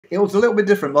It was a little bit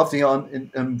different, obviously,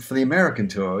 for the American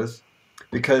tours,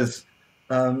 because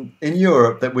in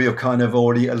Europe that we were kind of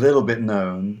already a little bit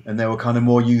known, and they were kind of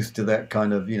more used to that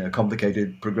kind of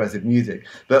complicated progressive music.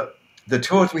 But the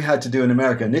tours we had to do in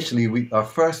America initially, our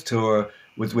first tour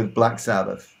was with Black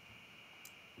Sabbath.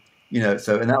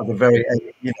 So and that was a very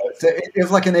so it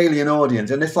was like an alien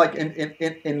audience, and it's like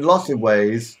in lots of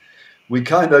ways, we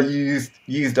kind of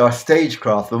used our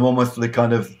stagecraft from almost the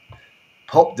kind of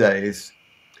pop days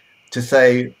to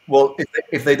say, well,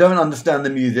 if they don't understand the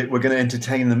music, we're going to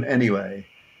entertain them anyway.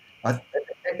 I,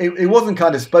 it wasn't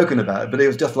kind of spoken about, but it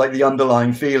was just like the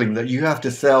underlying feeling that you have to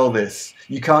sell this.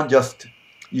 You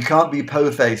can't be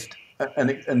po-faced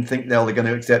and think they're going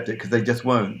to accept it, because they just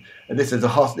won't. And this is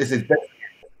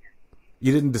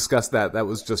You didn't discuss that. That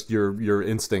was just your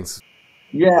instincts.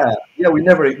 yeah. We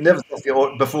never discussed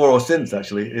it before or since,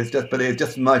 actually. But it's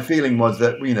just my feeling was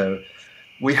that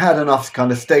we had enough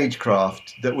kind of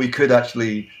stagecraft that we could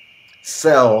actually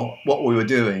sell what we were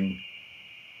doing,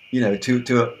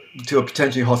 to a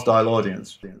potentially hostile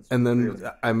audience. And then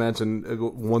I imagine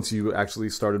once you actually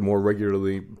started more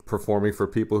regularly performing for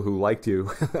people who liked you,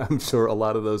 I'm sure a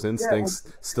lot of those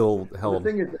instincts still held.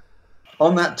 The thing is,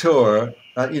 on that tour,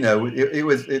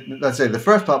 let's say the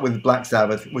first part with Black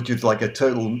Sabbath, which is like a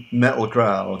total metal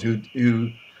crowd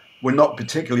who were not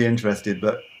particularly interested,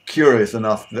 but curious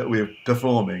enough that we were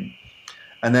performing.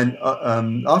 And then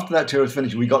after that tour was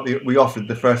finished, we offered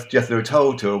the first Jethro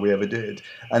Tull tour we ever did,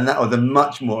 and that was a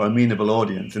much more amenable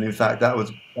audience. And in fact, that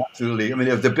was absolutely, I mean,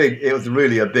 it was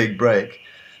really a big break.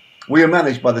 We were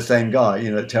managed by the same guy,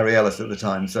 Terry Ellis at the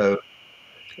time, so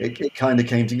it kind of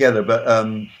came together. But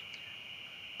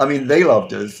I mean, they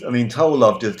loved us. I mean, Tull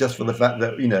loved us just for the fact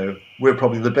that we're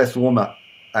probably the best warm-up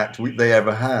act they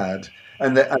ever had,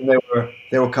 and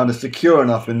they were kind of secure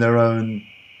enough in their own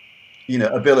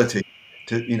ability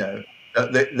to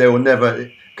they were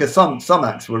never, because some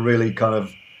acts were really kind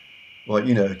of like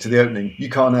to the opening, you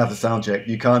can't have a sound check,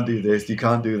 you can't do this, you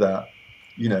can't do that,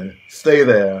 stay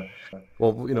there.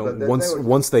 Well,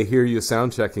 once they hear you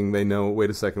sound checking, they know, wait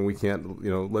a second, we can't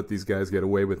let these guys get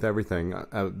away with everything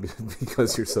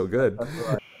because you're so good.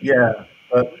 Right. Yeah,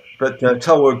 but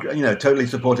Tull were totally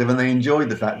supportive, and they enjoyed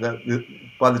the fact that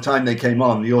by the time they came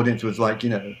on, the audience was like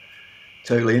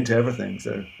totally into everything.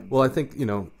 So, well, I think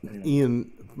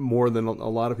Ian, more than a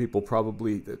lot of people,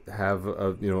 probably have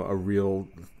a real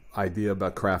idea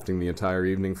about crafting the entire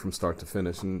evening from start to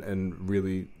finish, and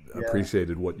really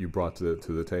appreciated what you brought to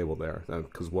the table there,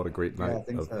 because what a great night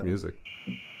of music.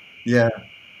 Yeah,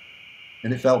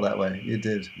 and it felt that way. It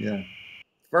did. Yeah.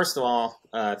 First of all,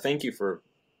 thank you for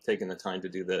taking the time to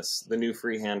do this. The new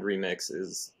Freehand remix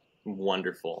is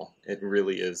wonderful. It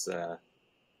really is.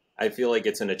 I feel like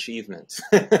it's an achievement.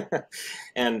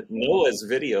 And Noah's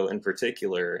video in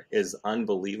particular is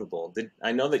unbelievable.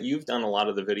 I know that you've done a lot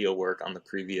of the video work on the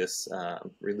previous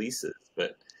releases,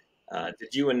 but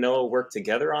did you and Noah work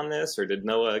together on this, or did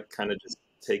Noah kind of just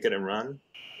take it and run?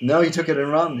 No, he took it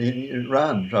and run. He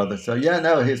ran rather. So yeah,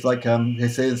 no, it's like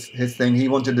his thing. He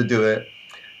wanted to do it,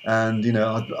 and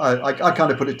I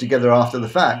kind of put it together after the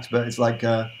fact. But it's like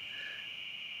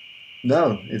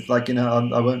no, it's like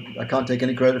I can't take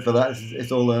any credit for that.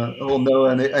 It's all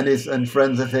Noah and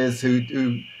friends of his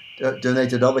who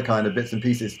donated other kind of bits and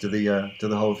pieces to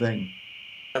the whole thing.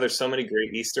 There's so many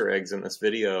great Easter eggs in this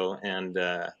video, and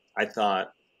I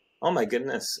thought, oh my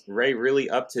goodness, Ray really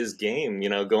upped his game,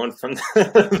 going from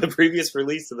the previous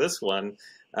release to this one.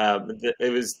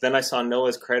 Then I saw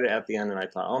Noah's credit at the end, and I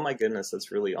thought, oh my goodness,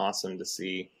 that's really awesome to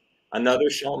see another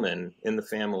Shulman in the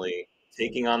family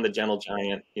taking on the Gentle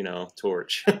Giant,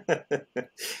 torch.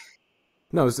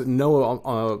 No, Noah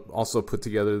also put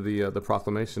together the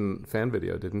Proclamation fan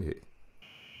video, didn't he?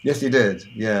 Yes, he did.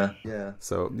 Yeah.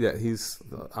 So yeah, he's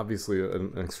obviously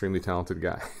an extremely talented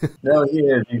guy. No, he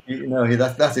is.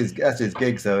 That's his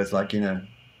gig. So it's like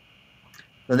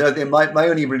my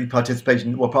only really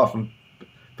participation, well, apart from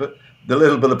the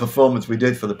little bit of performance we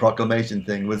did for the Proclamation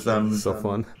thing, was so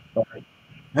fun.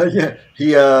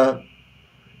 Yeah,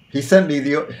 he sent me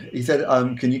he said,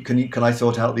 can I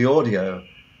sort out the audio,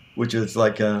 which is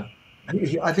like I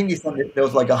think he sent it, there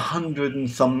was like 100 and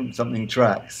something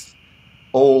tracks.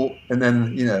 All, and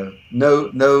then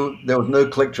no, there was no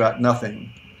click track,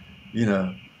 nothing.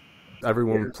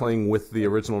 Everyone playing with the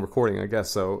original recording, I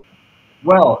guess. So,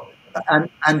 well,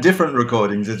 and different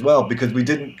recordings as well, because we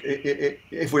didn't.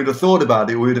 If we'd have thought about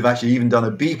it, we would have actually even done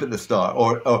a beep at the start,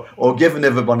 or given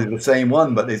everybody the same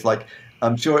one. But it's like,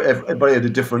 I'm sure everybody had a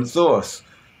different source.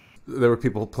 There were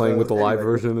people playing with the live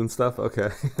version and stuff. Okay.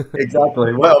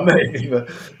 Exactly. Well, maybe,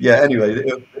 but yeah. Anyway,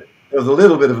 there was a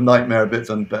little bit of nightmare bits,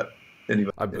 but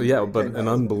Anyway, yeah, but an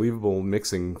unbelievable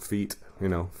mixing feat, you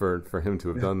know, for him to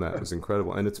have done that was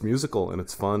incredible, and it's musical and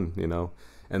it's fun, you know,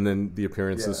 and then the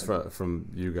appearances from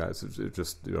you guys is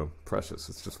just, you know, precious.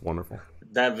 It's just wonderful.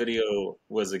 That video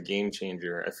was a game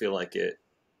changer. I feel like it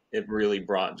really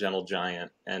brought Gentle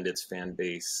Giant and its fan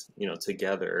base, you know,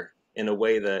 together in a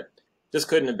way that just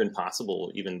couldn't have been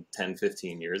possible even 10,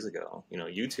 15 years ago. You know,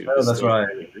 YouTube is that's still right.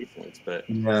 really recent, but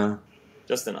Yeah,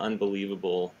 just an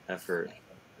unbelievable effort.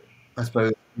 I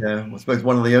suppose. Yeah, I suppose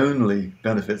one of the only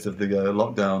benefits of the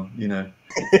lockdown, you know.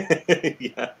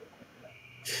 Yeah.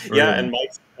 Really. Yeah, and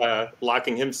Mike's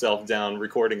locking himself down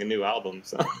recording a new album.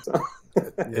 So.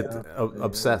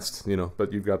 Obsessed, you know,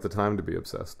 but you've got the time to be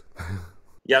obsessed.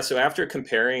 Yeah, so after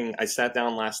comparing, I sat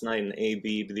down last night and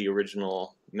A-B'd the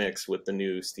original mix with the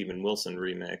new Steven Wilson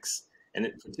remix.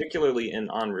 And particularly in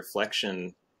On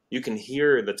Reflection, you can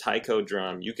hear the taiko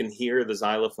drum, you can hear the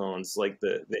xylophones, like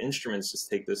the instruments just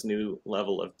take this new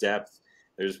level of depth.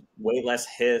 There's way less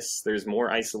hiss, there's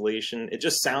more isolation. It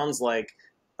just sounds like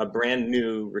a brand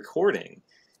new recording.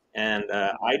 And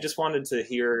I just wanted to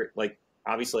hear, like,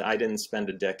 obviously I didn't spend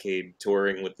a decade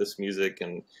touring with this music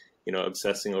and, you know,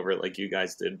 obsessing over it like you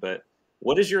guys did, but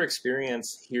what is your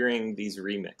experience hearing these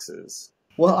remixes?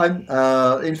 Well,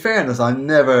 in fairness, I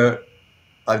never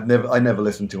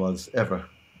listened to us ever,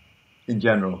 in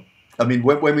general. I mean,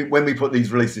 when we put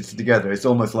these releases together, it's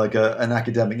almost like an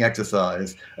academic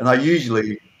exercise, and I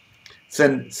usually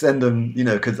send them, you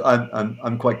know, because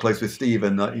I'm quite close with Steve,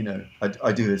 and you know,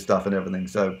 I do his stuff and everything,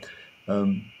 so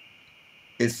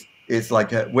it's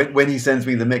like when he sends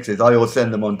me the mixes, I always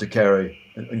send them on to Kerry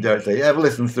and Derek, say, have a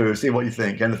listen through, see what you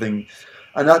think, anything.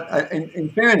 And in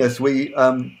fairness,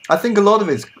 I think a lot of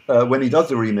it's when he does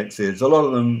the remixes, a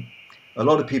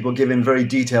lot of people give him very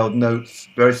detailed notes,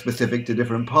 very specific to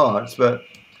different parts. But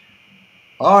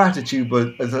our attitude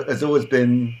has always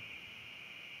been,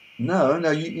 no,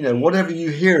 you know, whatever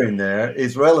you hear in there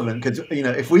is relevant, because, you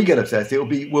know, if we get obsessed,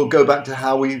 we'll go back to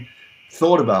how we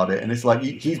thought about it, and it's like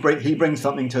he brings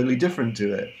something totally different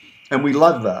to it. And we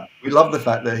love that. We love the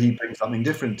fact that he brings something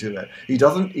different to it. He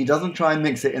doesn't try and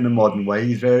mix it in a modern way.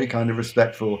 He's very kind of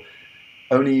respectful.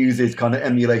 Only uses kind of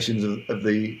emulations of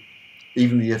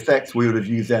even the effects we would have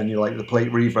used then, you know, like the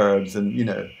plate reverbs and, you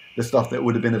know, the stuff that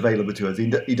would have been available to us. He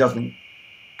doesn't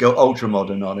go ultra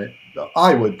modern on it.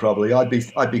 I would probably. I'd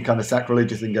be kind of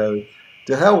sacrilegious and go,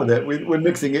 to hell with it. We're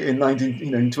mixing it in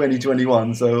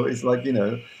 2021. So it's like, you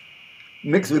know,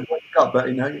 mix with what you got, but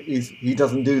you know, he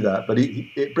doesn't do that. But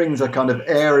it brings a kind of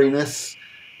airiness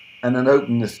and an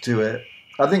openness to it,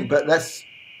 I think. But that's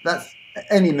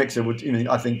any mixer would, you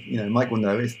know, I think, you know, Mike will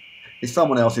know, it's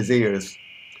someone else's ears.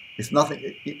 It's nothing.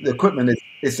 The equipment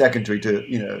is secondary to,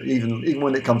 you know, even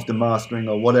when it comes to mastering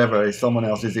or whatever, it's someone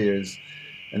else's ears,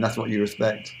 and that's what you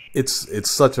respect. It's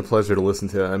such a pleasure to listen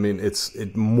to. I mean, it's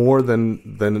more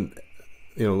than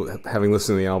you know, having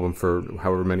listened to the album for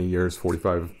however many years,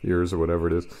 45 years or whatever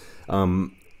it is,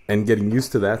 and getting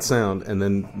used to that sound, and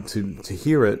then to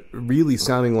hear it really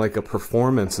sounding like a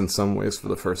performance in some ways for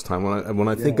the first time. When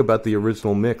I think about the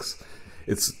original mix,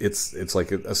 it's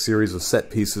like a series of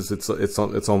set pieces.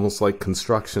 It's almost like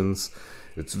constructions.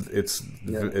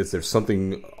 There's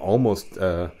something almost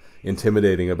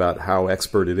intimidating about how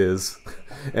expert it is,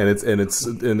 and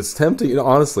it's tempting, you know,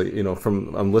 honestly, you know,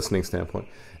 from a listening standpoint.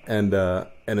 And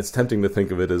it's tempting to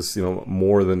think of it as, you know,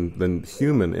 more than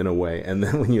human in a way. And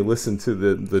then when you listen to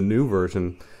the new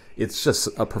version, it's just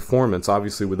a performance,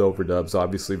 obviously with overdubs,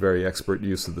 obviously very expert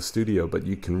use of the studio, but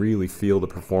you can really feel the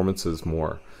performances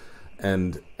more.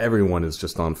 And everyone is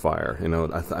just on fire. You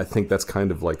know, I think that's kind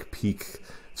of like peak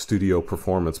studio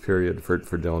performance period for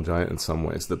Gentle Giant in some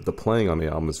ways. The playing on the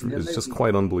album is just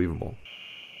quite unbelievable.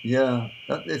 Yeah,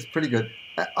 it's pretty good.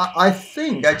 I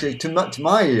think, actually, to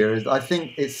my ears, I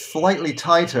think it's slightly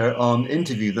tighter on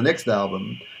Interview, the next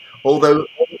album, although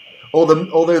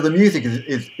the music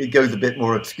it goes a bit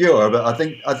more obscure. But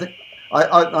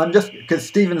I'm just, because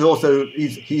Steven's also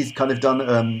he's kind of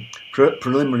done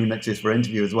preliminary mixes for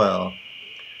Interview as well,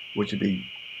 which would be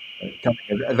coming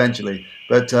eventually.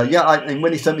 But and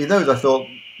when he sent me those, I thought,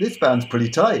 this band's pretty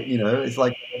tight. You know, it's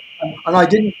like, and I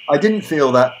didn't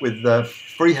feel that with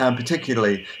Freehand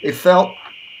particularly. It felt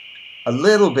a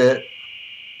little bit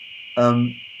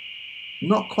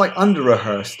not quite under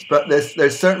rehearsed, but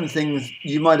there's certain things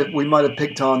we might have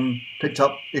picked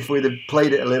up if we'd have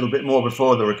played it a little bit more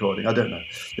before the recording. I don't know.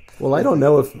 Well, I don't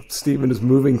know if Steven is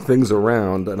moving things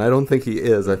around, and I don't think he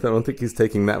is. I don't think he's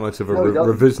taking that much of a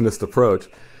revisionist approach,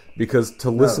 because to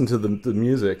listen to the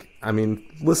music, I mean,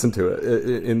 listen to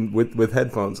it with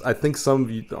headphones. I think some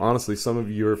of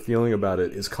your feeling about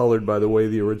it is colored by the way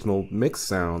the original mix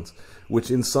sounds, which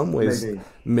in some ways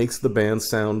makes the band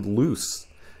sound loose.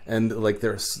 And like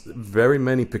there's very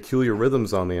many peculiar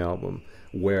rhythms on the album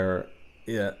where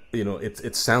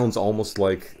it sounds almost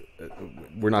like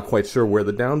we're not quite sure where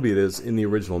the downbeat is in the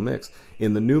original mix.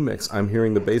 In the new mix, I'm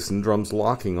hearing the bass and drums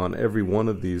locking on every one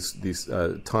of these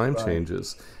time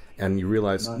changes, and you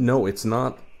realize no, it's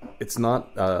not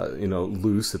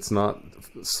loose, it's not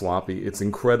sloppy, it's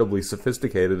incredibly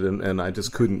sophisticated, and I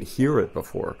just couldn't hear it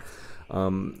before.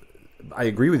 I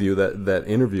agree with you that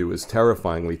Interview is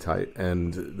terrifyingly tight,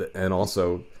 and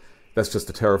also that's just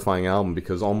a terrifying album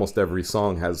because almost every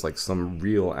song has like some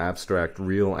real abstract,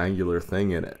 real angular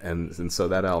thing in it, and so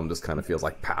that album just kind of feels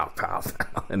like pow pow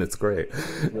pow, and it's great.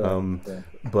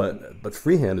 But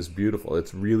Freehand is beautiful.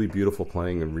 It's really beautiful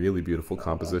playing and really beautiful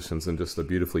compositions, and just a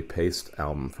beautifully paced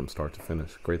album from start to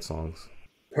finish. Great songs.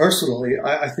 Personally,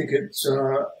 I think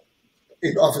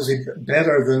it offers it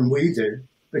better than we did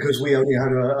because we only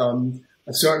had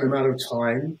a certain amount of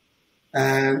time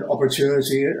and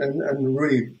opportunity and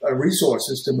really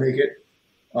resources to make it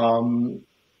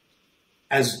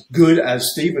as good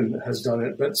as Stephen has done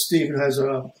it. But Stephen has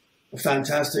a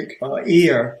fantastic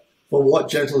ear for what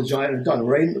Gentle Giant had done.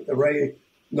 Ray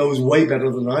knows way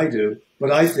better than I do,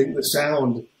 but I think the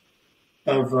sound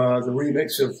of the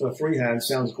remix of Freehand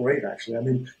sounds great, actually. I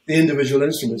mean, the individual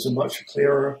instruments are much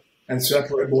clearer and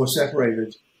more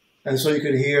separated. And so you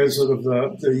can hear sort of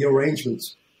the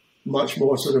arrangements much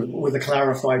more sort of with a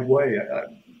clarified way,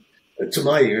 to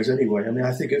my ears anyway. I mean,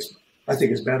 I think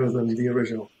it's better than the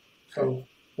original. So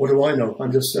what do I know?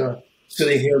 I'm just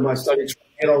sitting here in my study,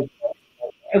 and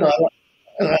I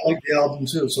like the album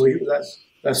too. So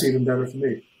that's even better for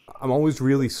me. I'm always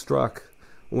really struck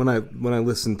when I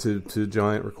listen to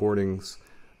Giant recordings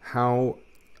how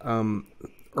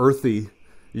earthy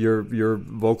your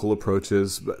vocal approach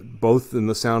is, both in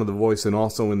the sound of the voice and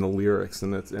also in the lyrics,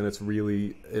 and it's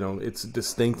really it's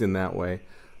distinct in that way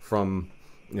from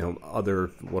other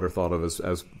what are thought of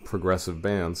as progressive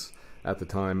bands at the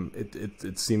time.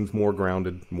 It seems more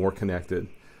grounded, more connected,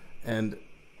 and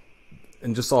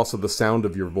just also the sound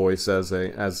of your voice as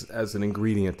an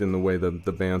ingredient in the way the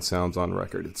band sounds on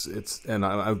record. And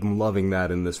I'm loving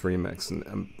that in this remix,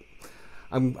 and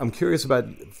I'm curious about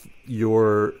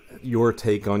your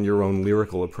take on your own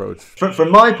lyrical approach.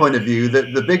 From my point of view,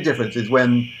 the big difference is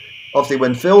when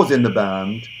Phil was in the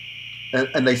band,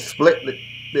 and they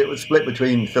it was split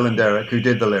between Phil and Derek, who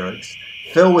did the lyrics.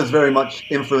 Phil was very much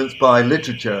influenced by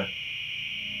literature,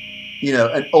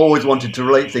 and always wanted to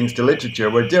relate things to literature,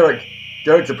 where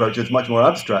Derek's approach is much more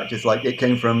abstract. It's like it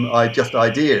came from just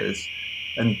ideas,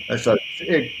 and so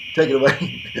take it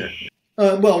away.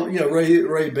 Well,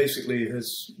 Ray basically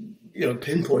has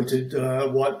pinpointed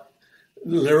what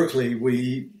lyrically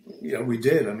we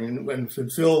did. I mean, when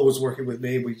Phil was working with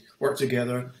me, we worked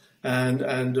together, and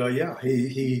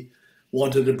he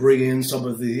wanted to bring in some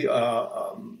of the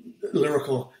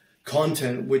lyrical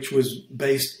content which was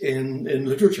based in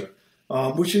literature,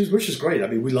 which is great. I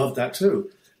mean, we loved that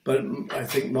too. But I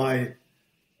think my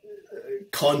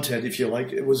content, if you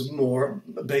like, it was more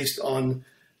based on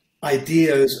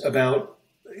ideas about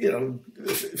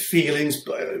feelings,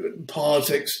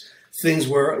 politics, things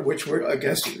which were I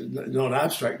guess not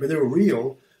abstract, but they were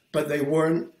real. But they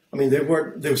weren't. I mean, they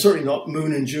were certainly not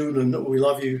Moon and June and We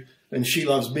Love You and She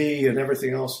Loves Me and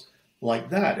everything else like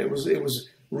that. It was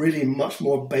really much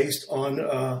more based on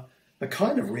a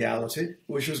kind of reality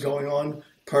which was going on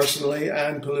personally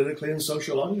and politically and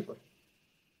sociologically.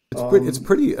 It's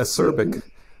pretty acerbic.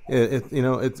 It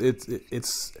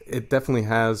definitely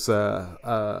has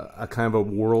a kind of a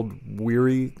world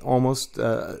weary almost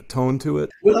tone to it.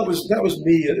 Well, that was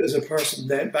me as a person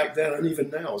back then and even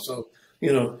now. So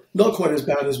not quite as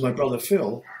bad as my brother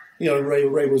Phil.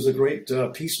 Ray was a great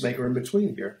peacemaker in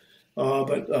between here.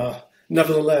 But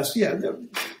nevertheless,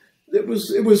 it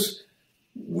was.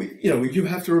 You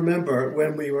have to remember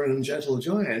when we were in Gentle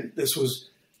Giant, this was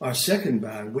our second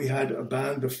band. We had a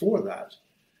band before that.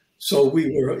 So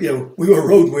we were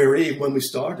road weary even when we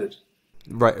started.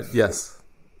 Right. Yes.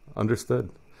 Understood.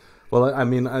 Well, I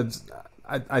mean,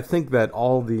 I think that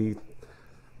all the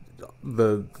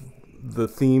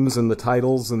themes and the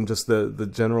titles and just the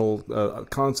general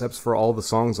concepts for all the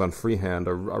songs on Freehand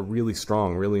are really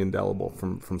strong, really indelible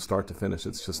from start to finish.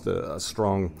 It's just a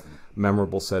strong,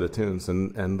 memorable set of tunes,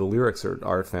 and the lyrics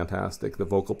are fantastic. The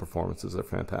vocal performances are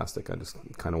fantastic. I just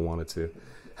kind of wanted to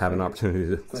have an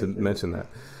opportunity to mention that.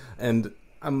 And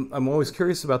I'm always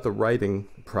curious about the writing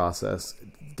process.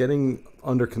 Getting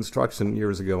under construction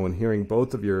years ago and hearing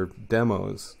both of your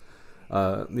demos,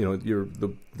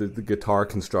 the guitar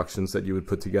constructions that you would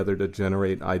put together to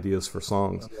generate ideas for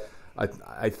songs.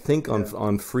 I think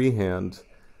on Freehand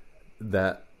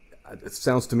that it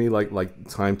sounds to me like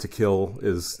Time to Kill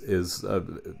is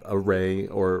a Ray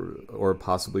or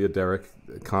possibly a Derek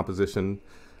composition.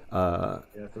 Yeah,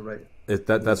 that's right.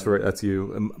 That's right. That's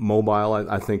you. Mobile,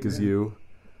 I think, is you.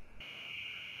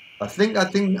 I think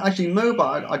actually Mobile.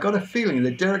 I got a feeling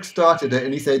that Derek started it,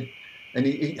 and he said, and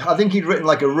I think he'd written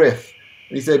like a riff,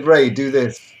 and he said, "Ray, do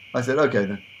this." I said, "Okay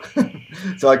then."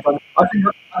 So I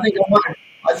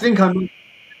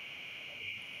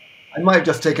might have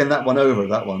just taken that one over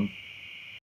that one.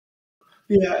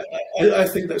 Yeah, I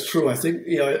think that's true. I think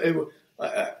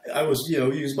I was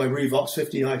used my Revox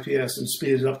 15 IPS and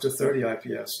speeded it up to 30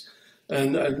 IPS,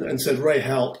 and said, "Ray,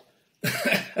 help."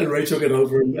 And Ray took it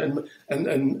over and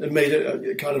made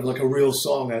it kind of like a real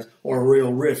song or a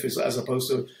real riff as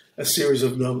opposed to a series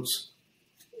of notes.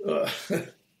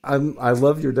 I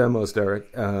love your demos, Derek.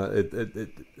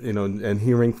 And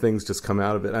hearing things just come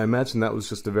out of it. I imagine that was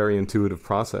just a very intuitive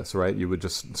process, right? You would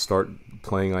just start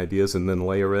playing ideas and then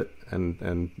layer it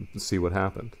and see what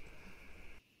happened.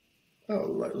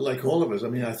 Oh, like all of us. I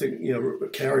mean, I think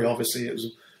Carey obviously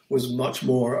was much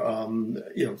more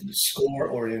score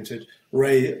oriented.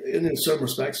 Ray, in certain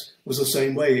respects, was the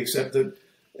same way, except that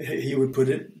he would put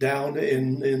it down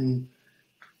in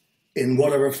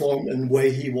whatever form and way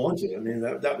he wanted. I mean,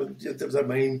 that was our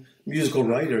main musical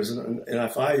writers, and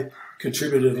if I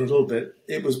contributed a little bit,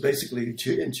 it was basically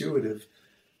intuitive.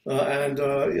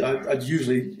 I'd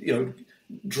usually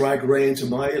drag Ray into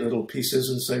my little pieces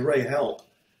and say, "Ray, help,"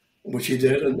 which he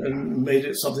did, and made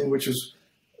it something which was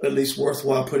at least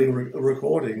worthwhile putting a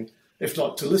recording, if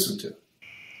not to listen to.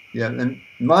 Yeah, and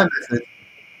my method.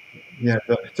 Yeah,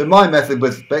 so my method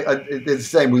was it's the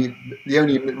same. The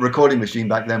only recording machine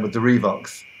back then was the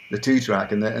Revox, the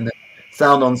 2-track, and the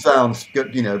sound on sound.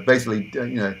 Basically,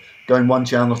 going one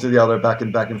channel to the other, back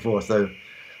and forth. So,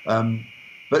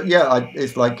 but yeah,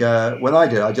 it's like when I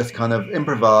did, I just kind of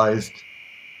improvised,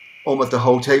 almost a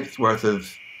whole tape's worth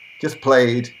of just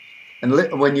played, and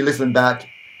when you listen back,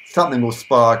 something will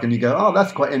spark, and you go, "Oh,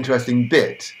 that's quite interesting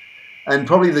bit." And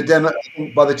probably the demo,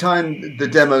 by the time the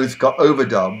demos got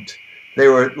overdubbed, they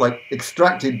were like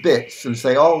extracted bits and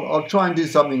say, I'll try and do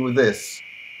something with this.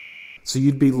 So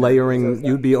you'd be layering,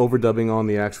 you'd be overdubbing on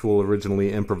the actual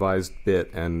originally improvised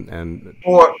bit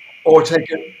or take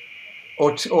it,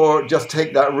 or just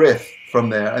take that riff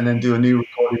from there and then do a new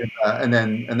recording of that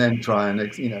and then try and,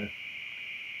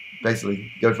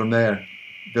 basically go from there,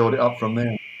 build it up from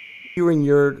there. Hearing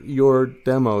your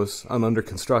demos on Under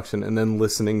Construction and then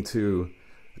listening to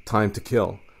Time to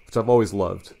Kill, which I've always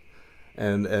loved,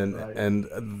 and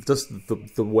just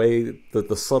the way that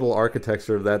the subtle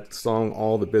architecture of that song,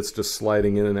 all the bits just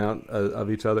sliding in and out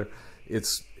of each other,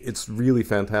 it's really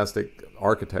fantastic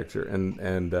architecture,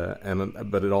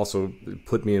 but it also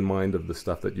put me in mind of the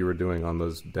stuff that you were doing on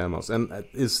those demos. And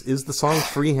is the song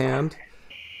Freehand?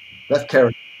 That's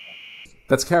Carey.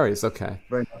 That's Carey's. Okay.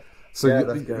 Right. So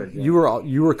yeah, you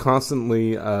were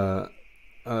constantly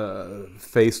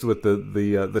faced with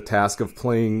the task of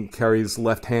playing Carey's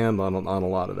left hand on a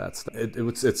lot of that stuff.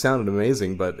 It sounded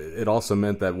amazing, but it also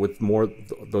meant that with more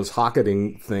those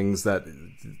hocketing things that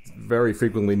very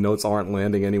frequently notes aren't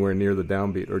landing anywhere near the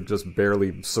downbeat or just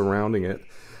barely surrounding it,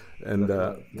 and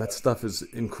that stuff is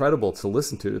incredible to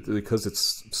listen to because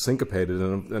it's syncopated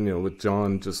and with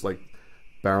John just like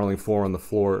barreling 4 on the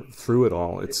floor through it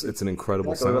all. It's an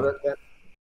incredible sound.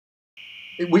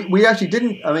 We actually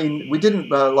didn't. I mean, we didn't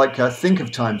think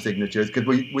of time signatures because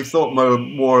we thought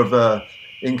more of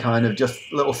in kind of just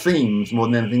little themes more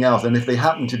than anything else. And if they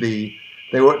happened to be,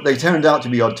 they turned out to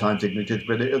be odd time signatures.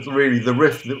 But it was really the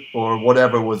riff or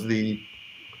whatever was the,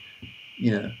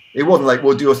 it wasn't like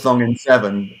we'll do a song in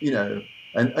 7,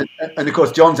 And of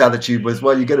course, John's attitude was,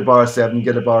 well, you get a bar of 7, you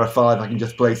get a bar of 5, I can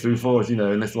just play through 4s,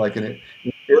 and it's like,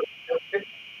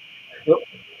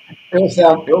 it'll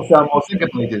sound more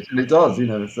syncopated, and it does,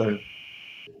 so.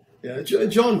 Yeah,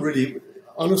 John really,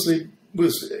 honestly,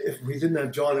 if we didn't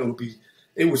have John,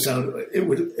 it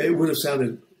would have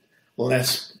sounded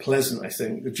less pleasant, I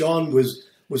think. John was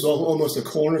almost a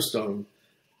cornerstone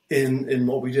in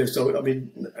what we did. So, I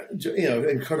mean,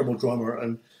 incredible drummer,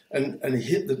 and he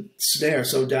hit the snare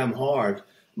so damn hard.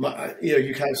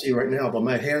 You can't see right now, but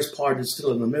my hair's parted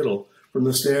still in the middle from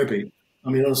the snare beat. I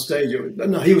mean, on stage,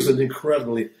 he was an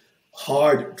incredibly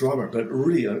hard drummer, but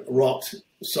really rocked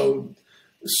so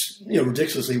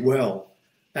ridiculously well,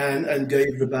 and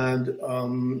gave the band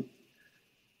an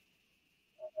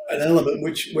element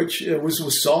which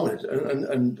was solid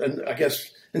and I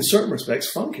guess in certain respects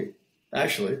funky,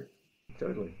 actually.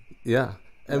 Totally. Yeah.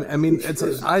 I mean,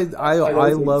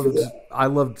 I loved,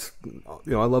 you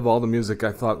know, I love all the music.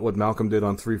 I thought what Malcolm did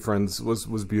on Three Friends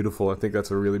was beautiful. I think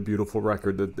that's a really beautiful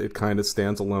record. That it kind of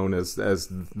stands alone as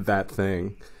that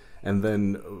thing. And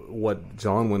then what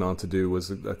John went on to do was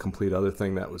a complete other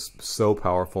thing that was so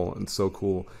powerful and so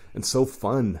cool and so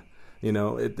fun. You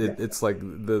know, it's like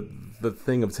the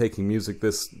thing of taking music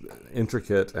this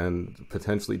intricate and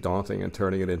potentially daunting and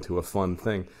turning it into a fun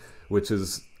thing, which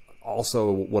is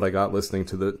also what I got listening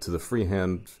to the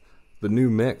freehand, the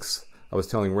new mix. I was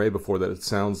telling Ray before that it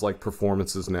sounds like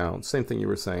performances now. Same thing you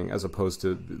were saying, as opposed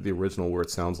to the original where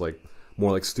it sounds like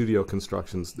more like studio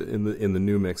constructions. In the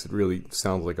new mix, it really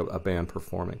sounds like a band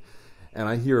performing. And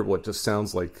I hear what just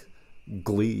sounds like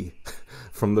glee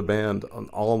from the band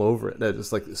all over it.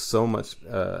 Just like so much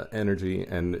energy,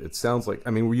 and it sounds like,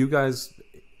 I mean, were you guys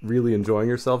really enjoying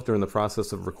yourself during the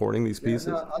process of recording these pieces?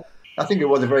 Yeah, no, I think it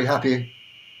was a very happy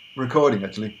recording,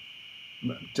 actually.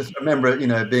 Just remember it, you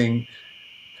know, being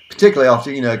particularly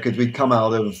after, you know, because we'd come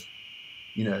out of,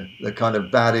 you know, the kind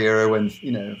of bad era when,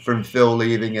 you know, from Phil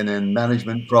leaving and then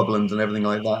management problems and everything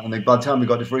like that. And then by the time we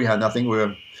got to freehand, I think we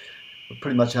were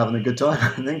pretty much having a good time,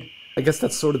 I think. I guess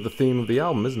that's sort of the theme of the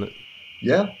album, isn't it?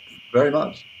 Yeah, very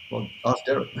much. Well, ask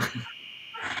Derek.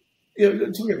 You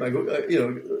know, talking about you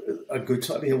know, a good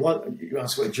time. You know, what you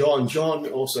asked about John. John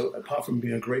also, apart from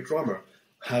being a great drummer,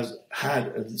 has had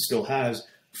and still has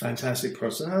fantastic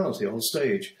personality on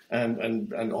stage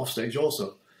and off stage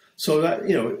also. So that,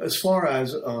 you know, as far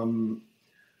as you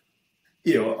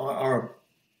know, our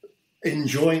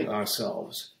enjoying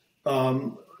ourselves.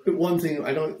 One thing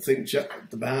I don't think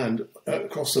the band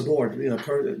across the board, you know,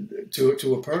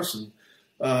 to a person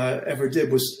ever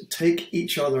did was take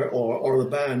each other or the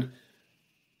band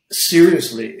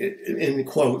seriously, in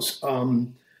quotes,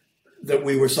 that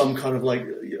we were some kind of like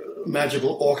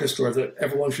magical orchestra that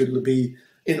everyone should be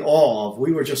in awe of.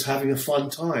 We were just having a fun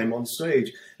time on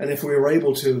stage, and if we were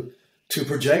able to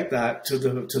project that to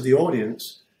the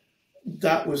audience,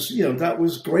 that was, you know, that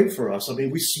was great for us. I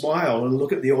mean, we smile and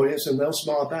look at the audience and they'll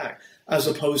smile back, as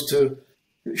opposed to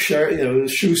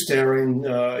shoe staring,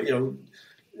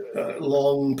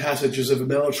 long passages of a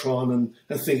mellotron and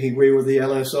thinking we were the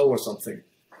LSO or something,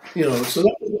 you know. So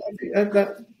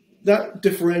that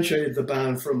differentiated the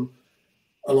band from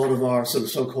a lot of our sort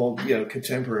of so-called, you know,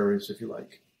 contemporaries, if you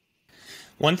like.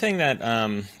 One thing that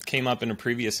came up in a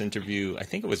previous interview, I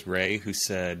think it was Ray, who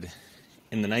said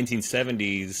in the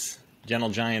 1970s,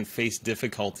 Gentle Giant faced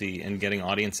difficulty in getting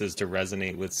audiences to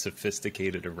resonate with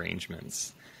sophisticated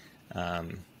arrangements.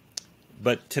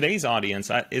 But today's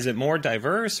audience, is it more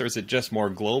diverse or is it just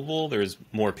more global? There's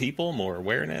more people, more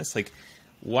awareness. Like,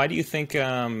 why do you think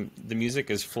the music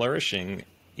is flourishing,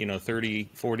 you know, 30,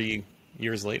 40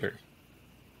 years later?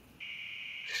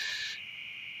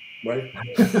 Right.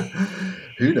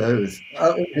 Who knows?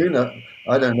 Who knows?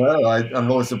 I don't know.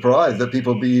 I'm always surprised that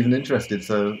people be even interested.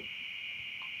 So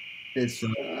it's.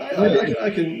 I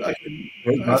think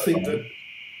that.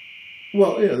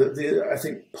 Well, yeah. I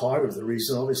think part of the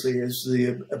reason, obviously, is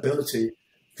the ability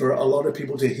for a lot of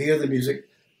people to hear the music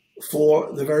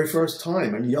for the very first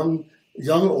time, and young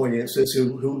audiences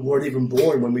who weren't even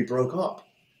born when we broke up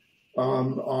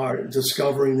are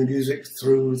discovering the music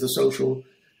through the social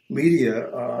media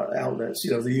outlets, you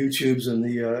know, the YouTubes and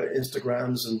the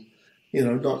Instagrams, and, you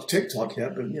know, not TikTok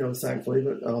yet, but, you know, thankfully,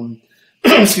 but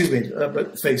excuse me,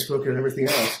 but Facebook and everything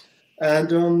else, and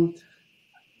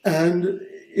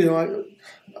you know, I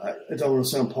don't want to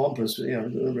sound pompous, but, you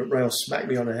know, Ray will smack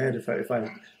me on the head if I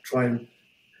try and,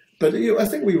 but, you know, I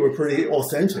think we were pretty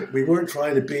authentic. We weren't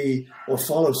trying to be or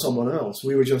follow someone else.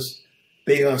 We were just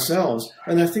being ourselves,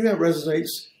 and I think that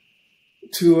resonates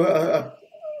to a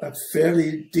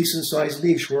fairly decent-sized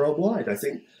niche worldwide. I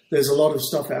think there's a lot of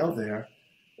stuff out there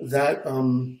that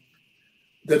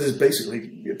that is basically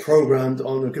programmed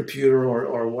on a computer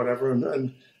or whatever,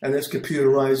 and it's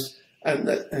computerized. And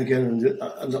again,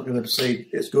 I'm not going to say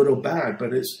it's good or bad,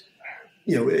 but it's,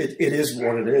 you know, it is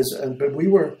what it is. But we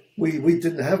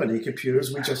didn't have any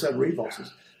computers. We just had reed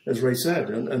boxes, as Ray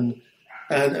said, and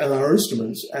our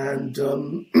instruments, and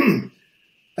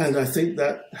I think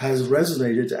that has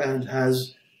resonated and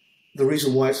has. The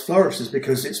reason why it's flourished is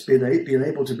because it's been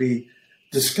able to be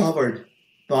discovered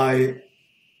by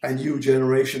a new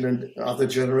generation and other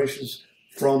generations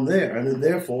from there, and then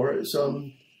therefore it's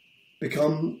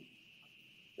become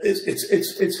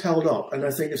it's held up, and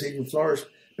I think it's even flourished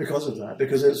because of that,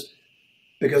 because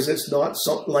it's not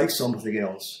like something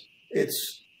else.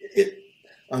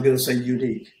 I'm going to say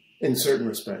unique in certain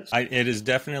respects. It is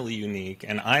definitely unique,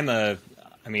 and I'm an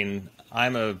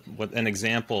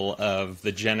example of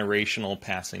the generational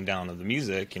passing down of the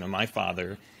music. You know, my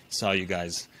father saw you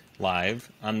guys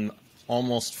live. I'm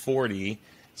almost 40,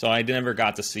 so I never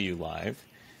got to see you live.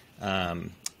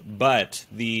 But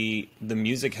the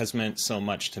music has meant so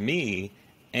much to me,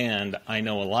 and I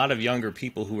know a lot of younger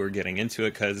people who are getting into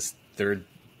it because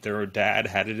their dad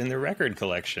had it in their record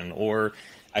collection, or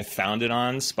I found it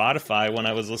on Spotify when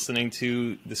I was listening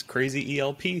to this crazy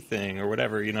ELP thing or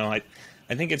whatever. You know, I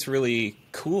think it's really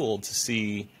cool to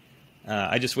see.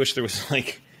 I just wish there was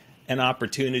like an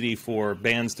opportunity for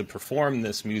bands to perform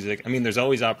this music. I mean, there's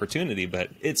always opportunity, but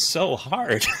it's so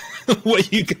hard.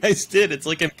 What you guys did, it's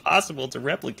like impossible to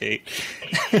replicate.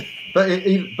 But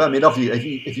I mean,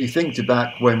 obviously, if you think to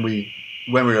back when we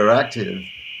were active,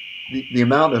 the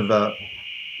amount of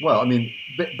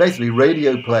basically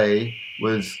radio play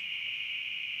was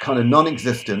kind of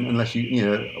non-existent unless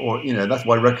that's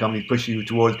why record companies push you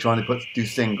towards trying to do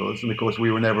singles, and of course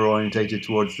we were never orientated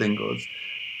towards singles.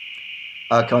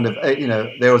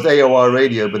 There was AOR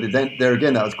radio, but then there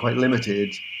again that was quite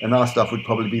limited, and our stuff would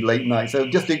probably be late night. So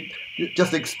just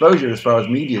exposure as far as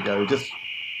media go,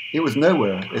 it was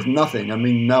nowhere. There's nothing. I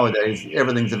mean, nowadays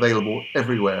everything's available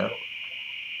everywhere.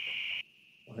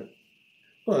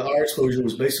 Well, our exposure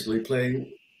was basically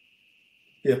playing.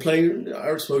 Yeah,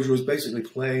 our exposure was basically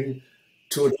playing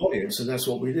to an audience, and that's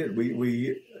what we did.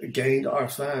 We gained our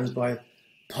fans by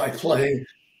playing,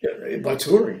 by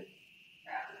touring,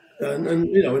 and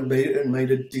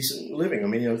made a decent living. I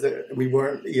mean, we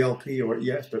weren't ELP or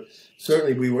ES, but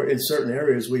certainly we were in certain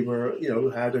areas. We were,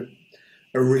 had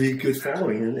a really good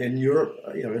following in Europe,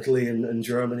 Italy and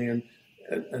Germany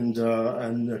and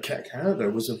Canada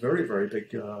was a very, very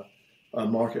big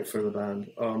market for the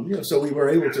band. So we were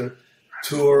able to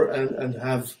tour and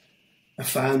have a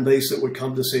fan base that would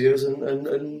come to see us,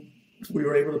 and we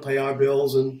were able to pay our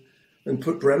bills and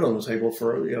put bread on the table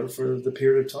for the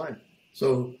period of time.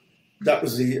 So that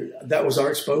was our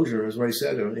exposure, as Ray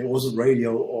said. It wasn't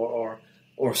radio or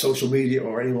social media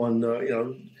or anyone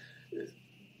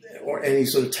or any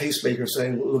sort of tastemaker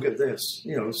saying, well, look at this,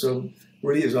 so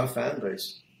really is our fan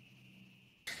base.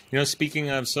 Speaking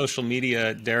of social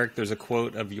media, Derek, there's a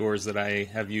quote of yours that I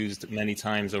have used many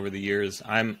times over the years.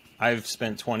 I've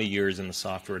spent 20 years in the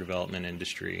software development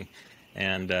industry,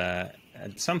 and at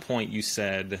some point you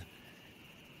said,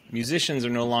 musicians are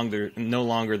no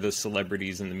longer the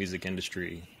celebrities in the music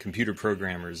industry. Computer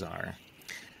programmers are.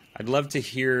 I'd love to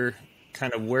hear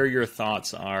kind of where your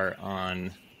thoughts are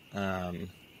on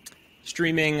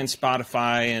streaming and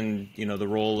Spotify and, the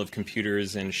role of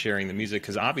computers in sharing the music.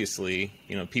 Because obviously,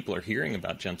 people are hearing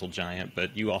about Gentle Giant,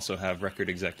 but you also have record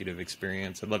executive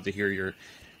experience. I'd love to hear your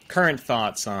current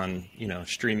thoughts on,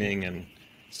 streaming and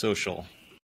social.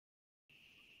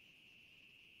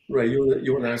 Ray, you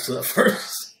want to answer that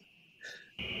first?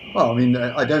 Well, I mean,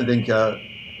 I don't think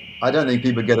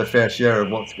people get a fair share of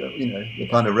what's the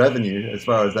kind of revenue as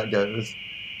far as that goes.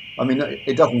 I mean,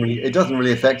 it doesn't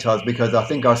really affect us because I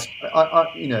think our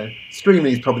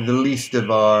streaming is probably the least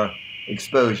of our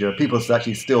exposure. People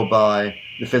actually still buy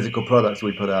the physical products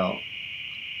we put out.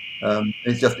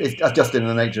 It's just in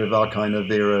the nature of our kind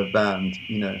of era of band,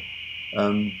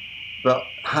 But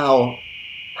how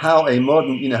a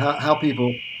modern, how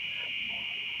people,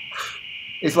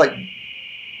 it's like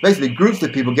basically groups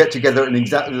of people get together in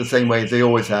exactly the same way as they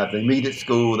always have. They meet at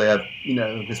school, they have,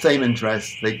 the same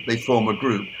interests, they form a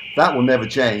group. That will never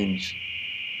change.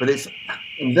 But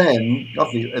and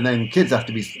then kids have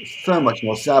to be so much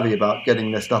more savvy about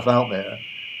getting their stuff out there.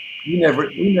 We never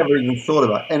even thought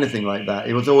about anything like that.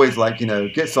 It was always like,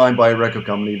 get signed by a record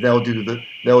company, they'll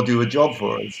do a job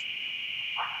for us.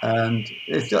 And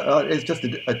it's just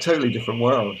a totally different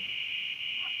world.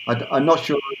 I'm not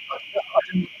sure.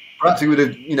 Perhaps we would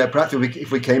have,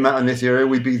 if we came out in this era,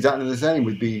 we'd be exactly the same.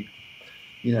 We'd be,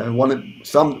 one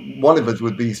of us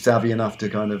would be savvy enough to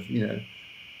kind of,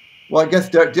 Well, I guess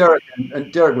Derek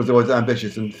was always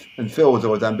ambitious, and Phil was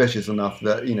always ambitious enough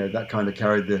that that kind of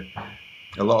carried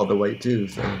a lot of the weight too.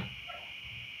 So.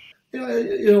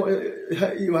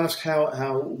 You ask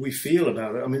how we feel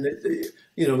about it. I mean,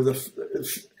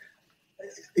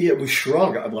 we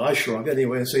shrug. Well, I shrug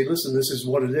anyway and say, "Listen, this is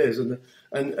what it is,"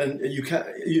 and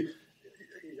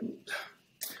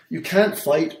you can't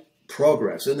fight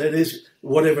progress, and it is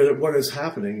what is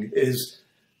happening is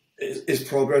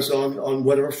progress on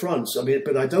whatever fronts. I mean,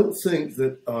 but I don't think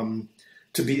that,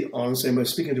 to be honest, I was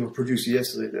speaking to a producer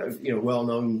yesterday, very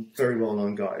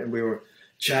well-known guy, and we were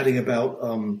chatting about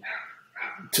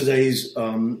today's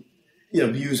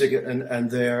music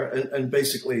and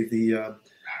basically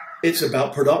it's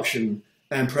about production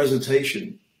and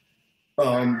presentation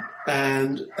and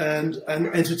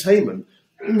entertainment,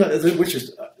 which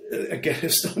is again,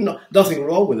 it's nothing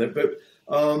wrong with it, but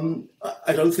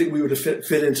I don't think we would have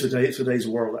fit in today's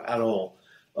world at all.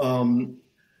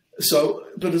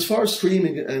 But as far as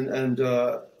streaming and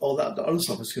all that other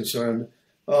stuff is concerned,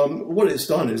 what it's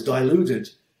done is diluted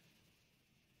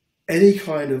any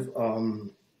kind of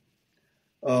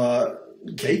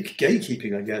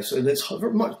gatekeeping, I guess, and it's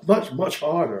much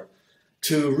harder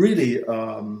to really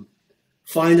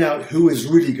find out who is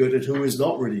really good and who is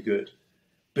not really good,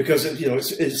 because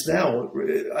it's now,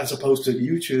 as opposed to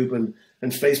YouTube and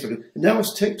Facebook, now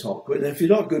it's TikTok. And if you're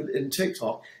not good in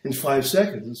TikTok in 5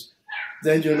 seconds,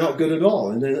 then you're not good at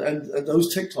all. And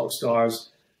those TikTok stars,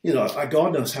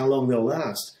 God knows how long they'll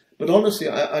last. But honestly,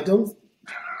 I don't,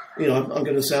 I'm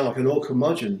going to sound like an old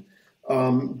curmudgeon,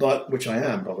 but which I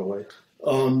am, by the way.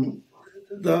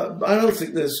 I don't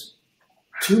think there's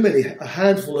a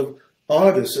handful of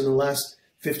artists in the last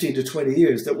 15 to 20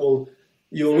 years that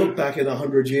you'll look back in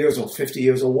 100 years or 50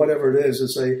 years or whatever it is and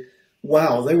say,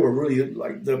 wow, they were really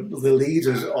like the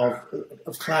leaders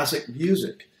of classic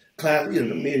music.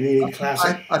 Meaning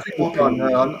classic. I think I'm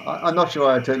not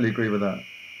sure I totally agree with that.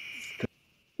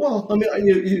 Well, I mean,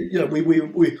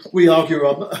 we argue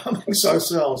amongst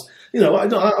ourselves. I'm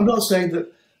not saying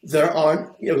that there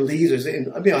aren't leaders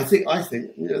in. I mean, I think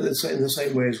in the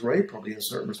same way as Ray, probably in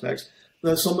certain respects,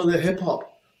 that some of the hip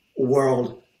hop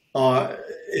world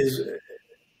is.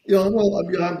 I'm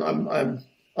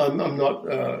not.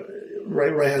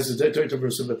 Ray has a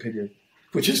difference of opinion,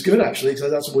 which is good actually, because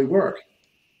that's how we work.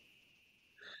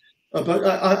 But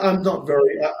I'm not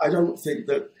very. I don't think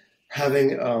that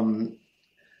having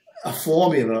a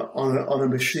formula on a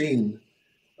machine,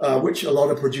 which a lot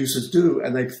of producers do,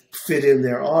 and they fit in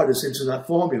their artists into that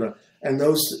formula, and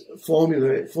those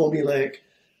formulaic,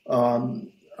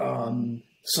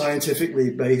 scientifically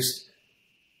based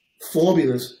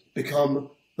formulas become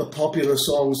the popular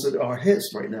songs that are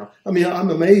hits right now. I mean, I'm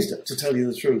amazed, to tell you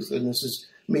the truth, and this is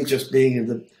me just being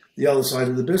in the other side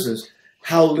of the business,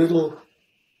 how little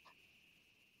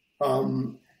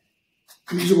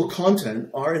musical content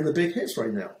are in the big hits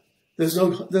right now. There's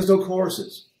no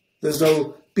choruses. There's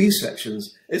no B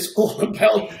sections. It's all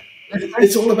about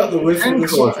the riff and the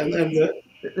song and the.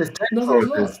 There's 10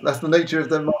 choruses. That's the nature of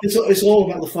them. It's all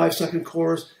about the 5-second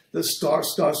chorus that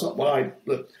starts up. Well,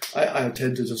 I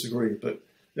tend to disagree, but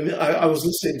I mean, I was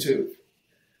listening to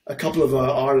a couple of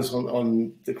artists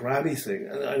on the Grammy thing,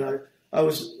 and I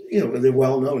was, they're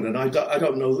well known, and I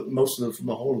don't know most of them from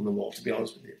a hole in the wall, to be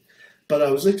honest with you. But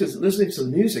I was listening to the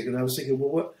music, and I was thinking,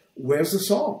 well, where's the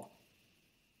song?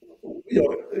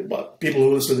 But people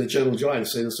who listen to Gentle Giant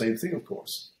say the same thing, of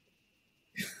course.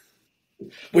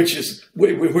 Which is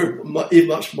we're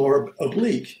much more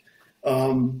oblique,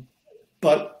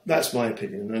 but that's my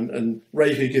opinion. And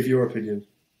Ray, you give your opinion,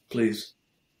 please.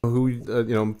 Who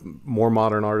more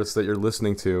modern artists that you're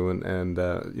listening to, and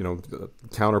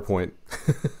counterpoint.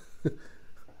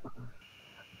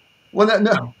 Well,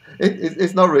 no,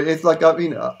 it's not really. It's like, I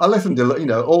mean, I listen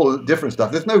to all different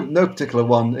stuff. There's no particular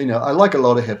one. I like a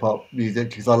lot of hip hop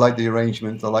music because I like the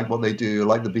arrangements. I like what they do. I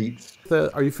like the beats.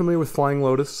 Are you familiar with Flying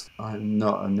Lotus? I'm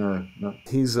not. No.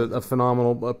 He's a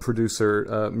phenomenal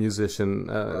producer, musician.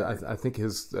 I think he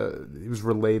was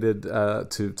related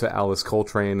to Alice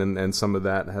Coltrane, and some of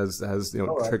that has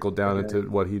trickled down into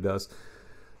what he does.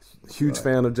 Huge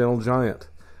fan of Gentle Giant,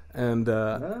 and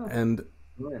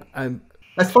I'm.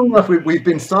 That's funny enough. We've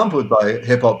been sampled by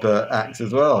hip hop acts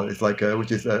as well. It's like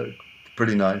which is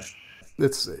pretty nice.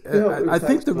 It's. I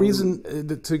think the reason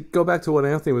to go back to what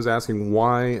Anthony was asking,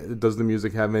 why does the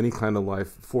music have any kind of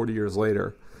life 40 years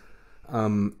later?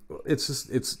 It's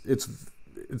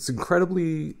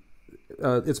incredibly.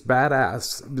 It's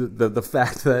badass. The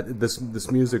fact that this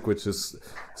music, which is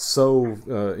so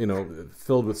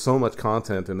filled with so much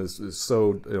content and is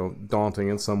so daunting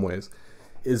in some ways,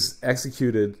 is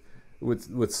executed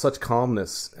with such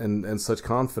calmness and such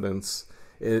confidence.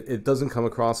 It doesn't come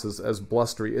across as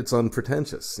blustery. It's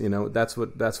unpretentious. That's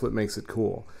what makes it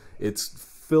cool. It's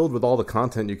filled with all the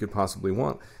content you could possibly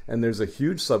want, and there's a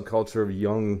huge subculture of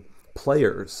young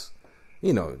players.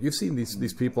 You've seen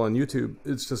these people on YouTube.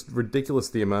 It's just ridiculous,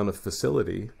 the amount of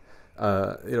facility,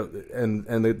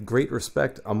 and the great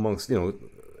respect amongst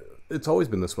It's always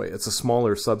been this way. It's a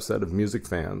smaller subset of music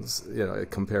fans,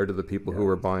 compared to the people who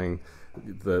are buying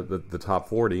the top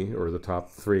 40 or the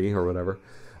top 3 or whatever.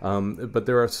 But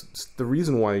the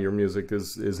reason why your music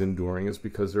is enduring is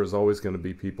because there's always going to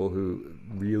be people who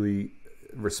really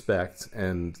respect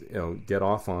and get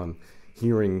off on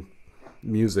hearing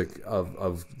music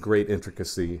of great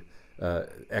intricacy,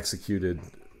 executed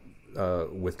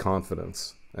with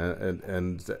confidence,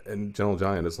 and Gentle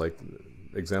Giant is like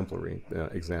exemplary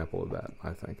example of that,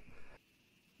 I think.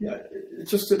 Yeah,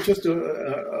 just to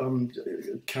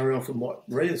carry on from what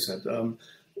Ray has said.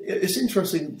 It's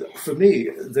interesting for me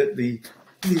that the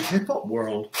hip hop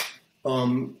world,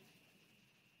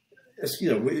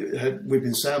 we've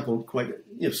been sampled quite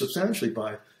substantially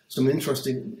by some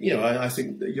interesting. I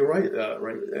think that you're right.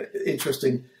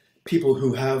 Interesting people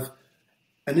who have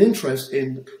an interest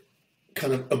in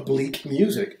kind of oblique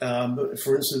music.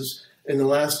 For instance, in the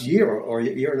last year or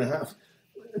year and a half,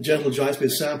 Gentle Giant's been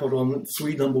sampled on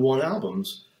 3 #1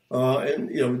 albums,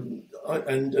 and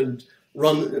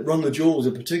Run the Jewels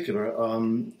in particular.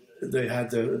 They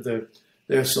had their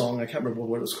song. I can't remember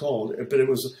what it's called, but it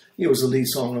was the lead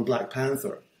song on Black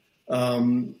Panther,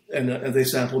 and they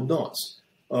sampled Knots.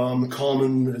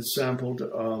 Common had sampled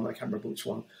I can't remember which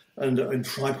one, and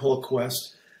Tribe Called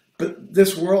Quest. But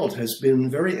this world has been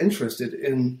very interested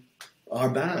in our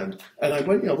band, and I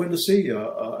went to see.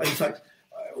 In fact,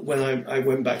 when I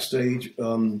went backstage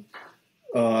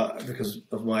because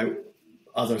of my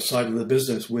other side of the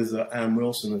business with Ann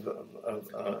Wilson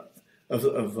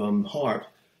of Heart,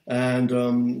 and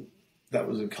that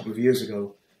was a couple of years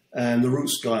ago. And the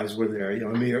Roots guys were there,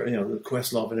 Amir, the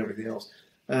Questlove and everything else.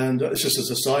 And it's just as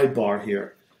a sidebar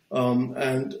here.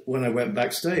 And when I went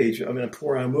backstage,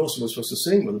 poor Ann Wilson was supposed to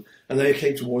sing with them, and they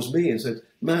came towards me and said,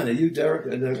 "Man, are you Derek?"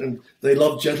 And they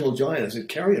loved Gentle Giant. I said,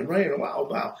 "Kerry and Ray," and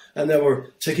wow. And they were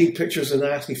taking pictures and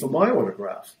asking for my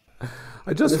autograph.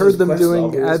 I just heard them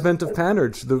doing Advent of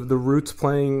Panurge, the Roots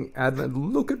playing Advent.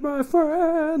 Look at my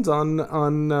friends on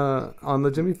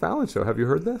the Jimmy Fallon show. Have you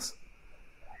heard this?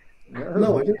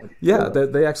 No, I didn't. Yeah,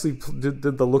 they actually did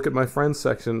the Look at My Friends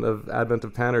section of Advent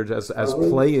of Panurge as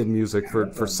play-in music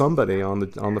for somebody on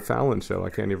the Fallon show. I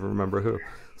can't even remember who.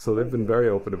 So they've been very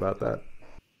open about that.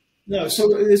 No,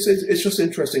 so it's just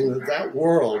interesting that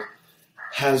world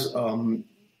has a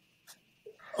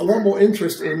lot more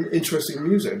interest in interesting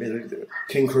music.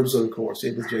 King Crimson, of course,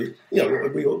 we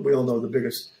all know the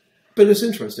biggest. But it's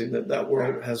interesting that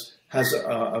world has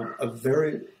a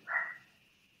very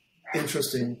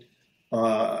interesting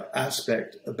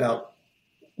aspect about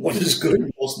what is good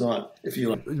and what's not, if you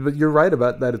like. But you're right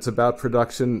about that. It's about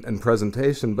production and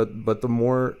presentation, but the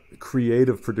more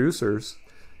creative producers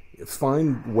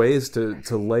find ways to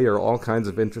layer all kinds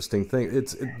of interesting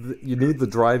things. You need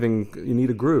you need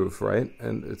a groove, right?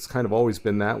 And it's kind of always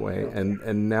been that way.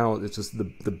 And now it's just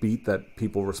the beat that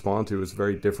people respond to is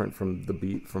very different from the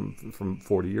beat from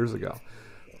 40 years ago.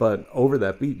 But over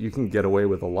that beat, you can get away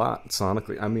with a lot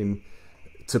sonically.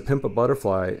 To Pimp a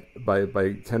Butterfly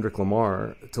by Kendrick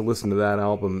Lamar, to listen to that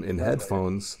album in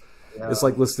headphones, it's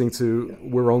like listening to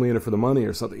We're Only in It for the Money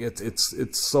or something.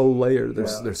 It's so layered.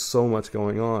 There's so much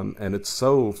going on, and it's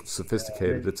so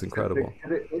sophisticated. It's incredible.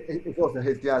 It's also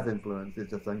his jazz influence.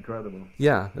 It's just incredible.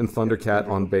 Yeah, and Thundercat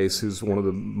on bass, who's one of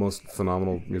the most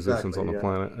phenomenal musicians on the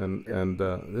planet, and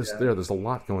there's a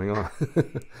lot going on.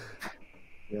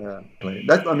 Yeah,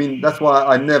 that's why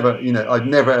I'd never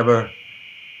ever.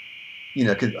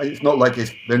 Because it's not like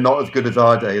they're not as good as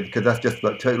our day, because that's just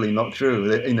like totally not true.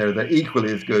 They're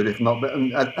equally as good, if not.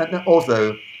 And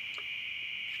also,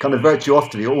 kind of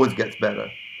virtuosity always gets better.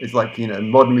 It's like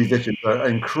modern musicians are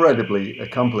incredibly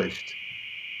accomplished,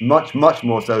 much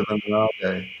more so than in our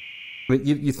day.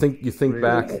 You think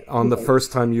back on the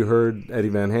first time you heard Eddie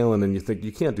Van Halen, and you think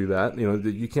you can't do that.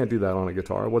 You can't do that on a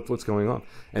guitar. What's going on?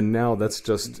 And now that's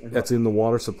in the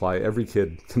water supply. Every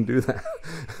kid can do that.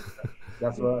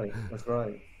 That's right.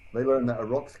 They learned that at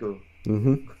rock school.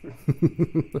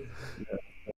 Mm-hmm.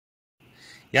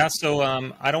 Yeah, so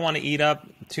I don't want to eat up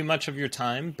too much of your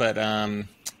time, but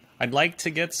I'd like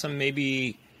to get some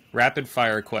maybe rapid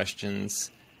fire questions.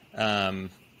 Ray,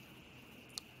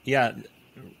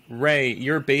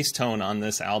 your bass tone on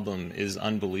this album is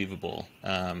unbelievable.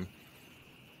 Do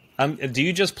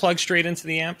you just plug straight into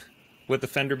the amp with the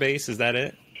Fender bass? Is that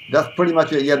it? That's pretty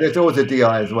much it. Yeah, there's always a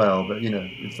DI as well, but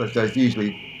it's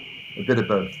usually a bit of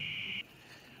both.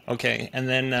 Okay, and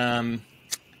then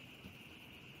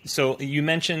so you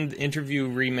mentioned interview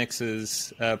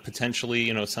remixes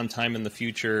potentially, sometime in the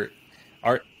future.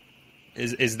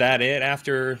 Is that it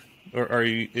after, or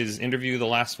is interview the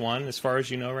last one as far as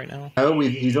you know right now? Oh,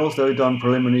 he's also done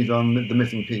preliminaries on The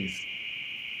Missing Piece.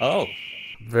 Oh,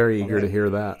 very eager to hear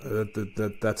that.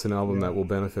 That's an album that will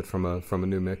benefit from a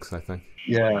new mix, I think.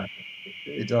 Yeah,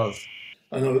 it does.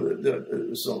 I know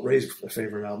it's not Ray's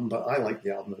favorite album, but I like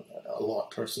the album a lot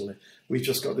personally. We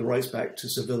just got the rights back to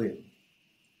Civilian.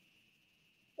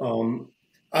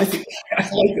 I think I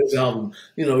like this album.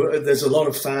 There's a lot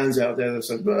of fans out there that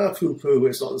say, "Poo-poo,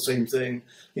 it's not the same thing."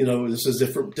 This is a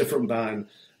different band.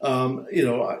 We're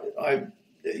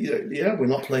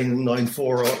not playing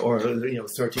 9/4 or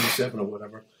 13/7 or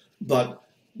whatever, but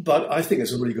but I think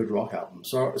it's a really good rock album.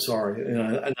 Sorry. You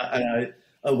know,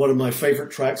 and one of my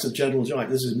favorite tracks of Gentle Giant,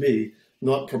 this is me,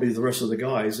 not probably the rest of the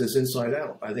guys, is Inside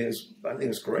Out. I think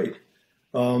it's great.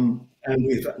 And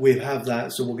we have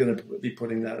that, so we're going to be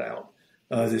putting that out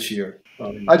this year.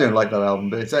 I don't like that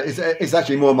album, but it's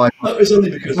actually more my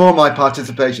it's more my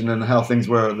participation and how things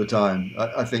were at the time.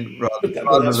 I think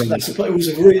it was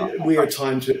a very weird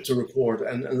time to record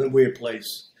and a weird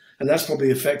place, and that's probably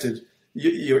affected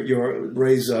your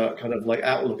Ray's kind of like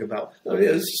outlook about.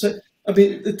 There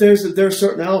are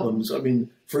certain albums. I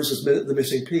mean, for instance, The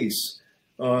Missing Piece,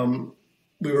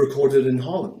 we recorded in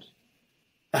Holland.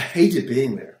 I hated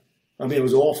being there. I mean, it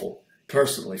was awful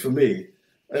personally for me.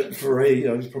 For Ray, you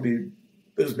know, it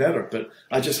was better, but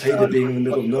I just hated being in the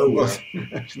middle of nowhere.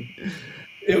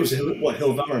 It was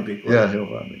Hill-Varrenbeek, right? Yeah,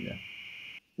 Hill-Varrenbeek, yeah.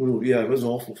 Well, yeah, it was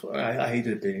awful. I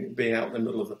hated being out in the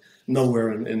middle of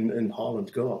nowhere in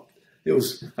Holland. God, I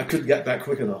couldn't get back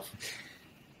quick enough.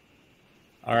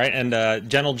 All right, and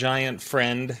Gentle Giant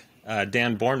friend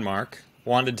Dan Bornmark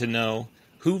wanted to know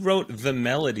who wrote the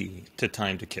melody to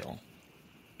Time to Kill.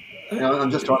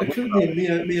 I'm just trying. It could be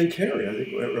me and Kerry. I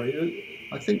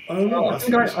think,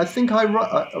 right? I think I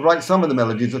write some of the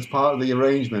melodies as part of the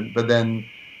arrangement, but then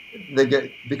they get,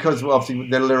 because obviously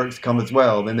their lyrics come as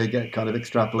well, then they get kind of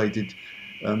extrapolated.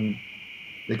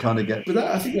 They kind of get. But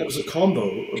I think that was a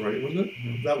combo, right? Wasn't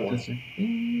it? That one.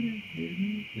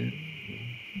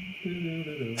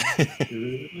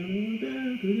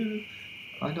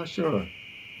 I'm not sure.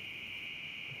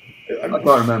 I can't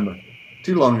remember.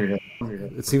 Too long ago.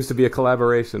 It seems to be a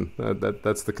collaboration.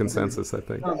 That's the consensus, I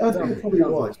think. I think it probably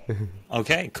was.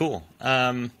 Okay, cool.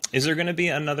 Is there going to be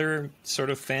another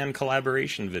sort of fan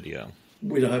collaboration video?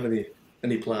 We don't have any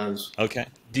plans. Okay.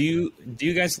 Do you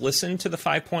guys listen to the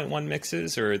 5.1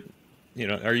 mixes, or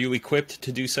are you equipped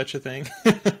to do such a thing?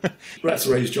 That's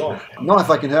Ray's job. Not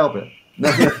if I can help it. No.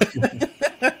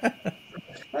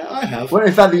 I have. Well,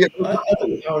 in fact, on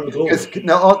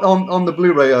the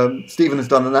Blu-ray, Stephen has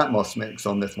done an Atmos mix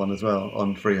on this one as well,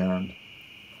 on freehand.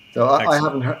 So I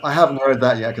haven't heard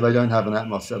that yet because I don't have an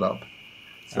Atmos set up.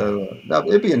 So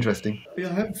it'd be interesting. Yeah,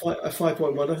 I have a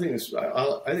 5.1. I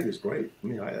think it's great. I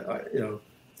mean,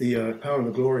 the Power and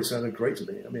the Glory sounded great to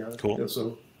me. I mean, cool.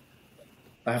 So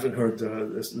I haven't heard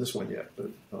this one yet,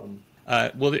 but.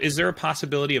 Well, is there a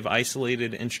possibility of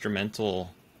isolated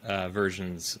instrumental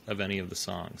versions of any of the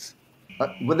songs?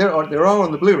 Well, there are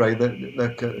on the Blu-ray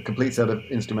the complete set of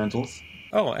instrumentals.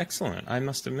 Oh, excellent! I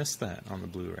must have missed that on the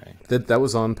Blu-ray. That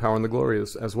was on Power and the Glory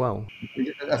as well.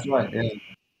 That's right. Yeah.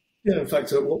 Yeah. In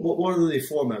fact, what are the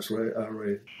formats, Ray?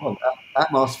 Well,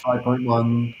 Atmos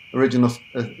 5.1, original,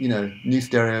 new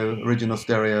stereo,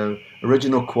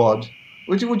 original quad,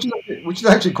 which is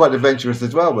actually quite adventurous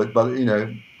as well. But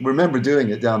remember doing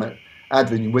it down at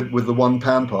Advin with the one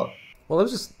pan pot. Well, I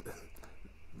was just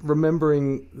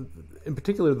remembering, in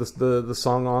particular, the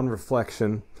song "On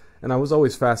Reflection," and I was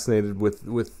always fascinated with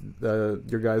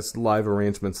your guys' live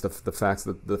arrangements. The fact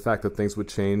that things would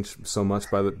change so much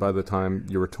by the time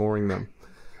you were touring them,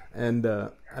 and I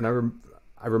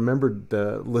remembered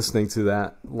listening to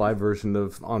that live version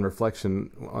of "On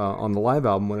Reflection" on the live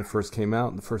album when it first came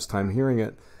out. The first time hearing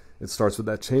it, it starts with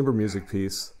that chamber music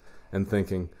piece, and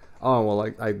thinking, oh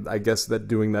well, I guess that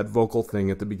doing that vocal thing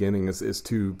at the beginning is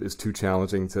too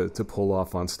challenging to pull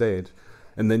off on stage,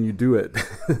 and then you do it.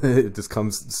 It just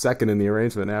comes second in the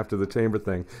arrangement after the chamber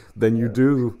thing. Then you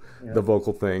do the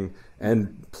vocal thing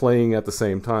and playing at the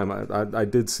same time. I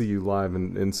did see you live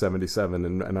in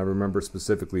 '77, and I remember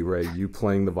specifically, Ray, you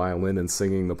playing the violin and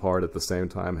singing the part at the same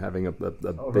time, having a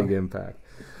big impact.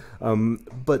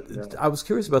 But I was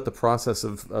curious about the process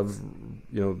of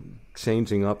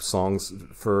changing up songs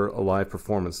for a live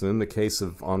performance. And in the case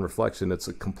of On Reflection, it's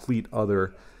a complete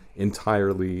other,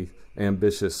 entirely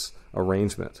ambitious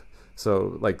arrangement.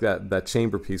 So like that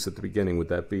chamber piece at the beginning, would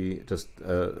that be just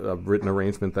a written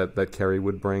arrangement that Kerry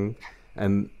would bring?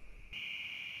 And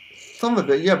some of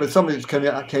it, yeah, but some of it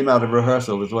came out of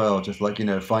rehearsal as well, just like,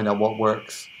 find out what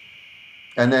works.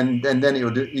 And then it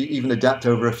would even adapt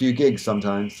over a few gigs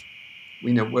sometimes.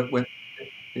 When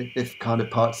if kind of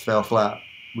parts fell flat,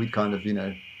 we'd kind of,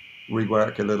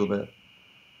 rework a little bit.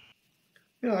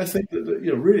 Yeah, I think that,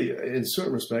 really, in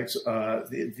certain respects,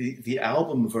 the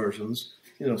album versions,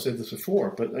 said this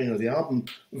before, but, the album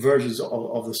versions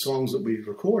of the songs that we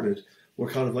recorded were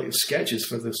kind of like sketches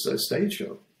for this stage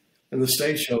show. And the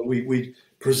stage show, we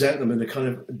present them in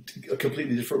a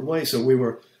completely different way. So we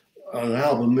were, on an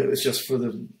album, it was just for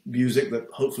the music that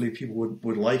hopefully people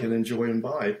would like and enjoy and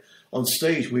buy. On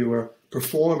stage, we were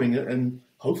performing and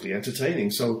hopefully entertaining.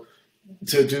 So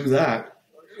to do that,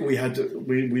 we had to,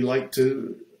 we like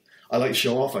to, I like to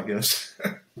show off, I guess.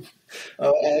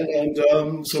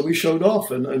 So we showed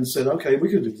off and said, okay, we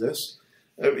can do this.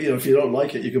 If you don't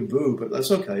like it, you can boo, but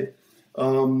that's okay.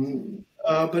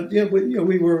 But yeah,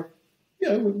 we were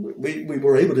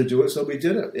able to do it, so we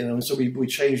did it. And so we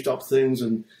changed up things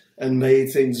and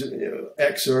made things,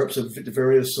 excerpts of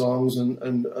various songs,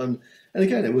 and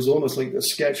again, it was almost like a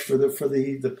sketch for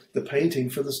the painting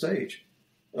for the stage.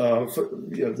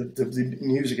 The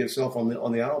music itself on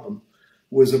the album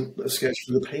was a sketch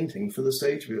for the painting for the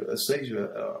stage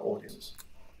audience.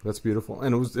 That's beautiful,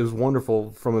 and it was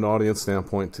wonderful from an audience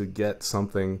standpoint to get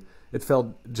something. It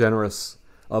felt generous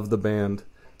of the band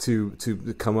to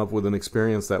come up with an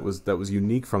experience that was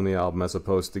unique from the album, as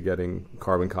opposed to getting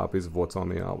carbon copies of what's on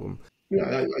the album. Yeah,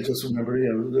 I just remember,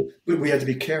 we had to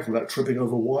be careful about tripping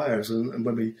over wires, and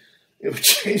when we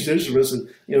changed instruments, and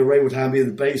Ray would hand me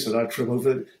the bass, and I'd trip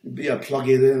over it, plug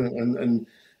it in, and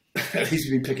at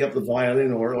least we'd pick up the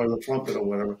violin or the trumpet or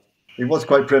whatever. It was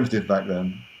quite primitive back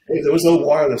then. There was no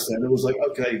wireless then. It was like,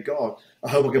 okay, God, I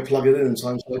hope I can plug it in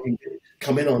time so I can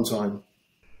come in on time.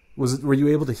 Were you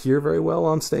able to hear very well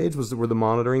on stage? Were the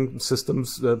monitoring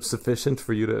systems sufficient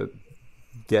for you to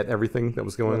get everything that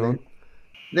was going on?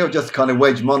 They were just kind of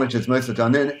wage monitors most of the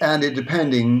time, and it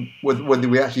depending whether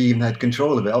we actually even had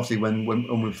control of it. Obviously, when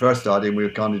we first started, we were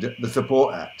kind of the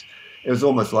support act. It was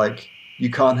almost like you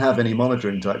can't have any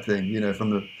monitoring type thing,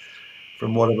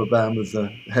 from whatever band was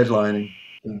headlining.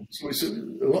 Yeah. So it's a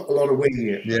lot of winging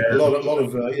it. Yeah. A lot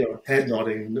of head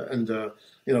nodding, and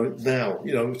now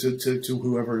to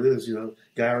whoever it is,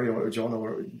 Gary or John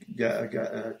or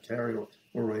Carrie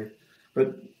or Ray,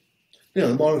 but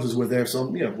the monitors were there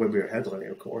when we were headlining,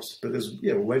 of course, but there's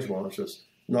wedge monitors,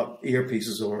 not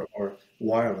earpieces or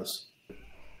wireless.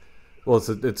 Well,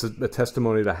 it's a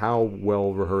testimony to how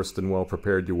well rehearsed and well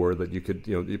prepared you were that you could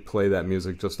you play that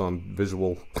music just on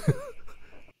visual.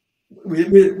 We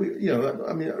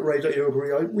Ray, don't you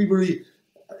agree? We really,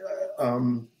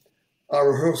 our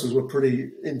rehearsals were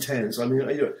pretty intense. I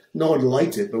mean, no one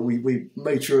liked it, but we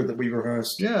made sure that we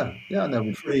rehearsed. Yeah, no,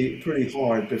 we pretty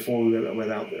hard before we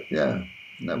went out there. Yeah,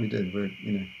 no, we did.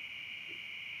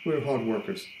 We're hard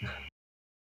workers.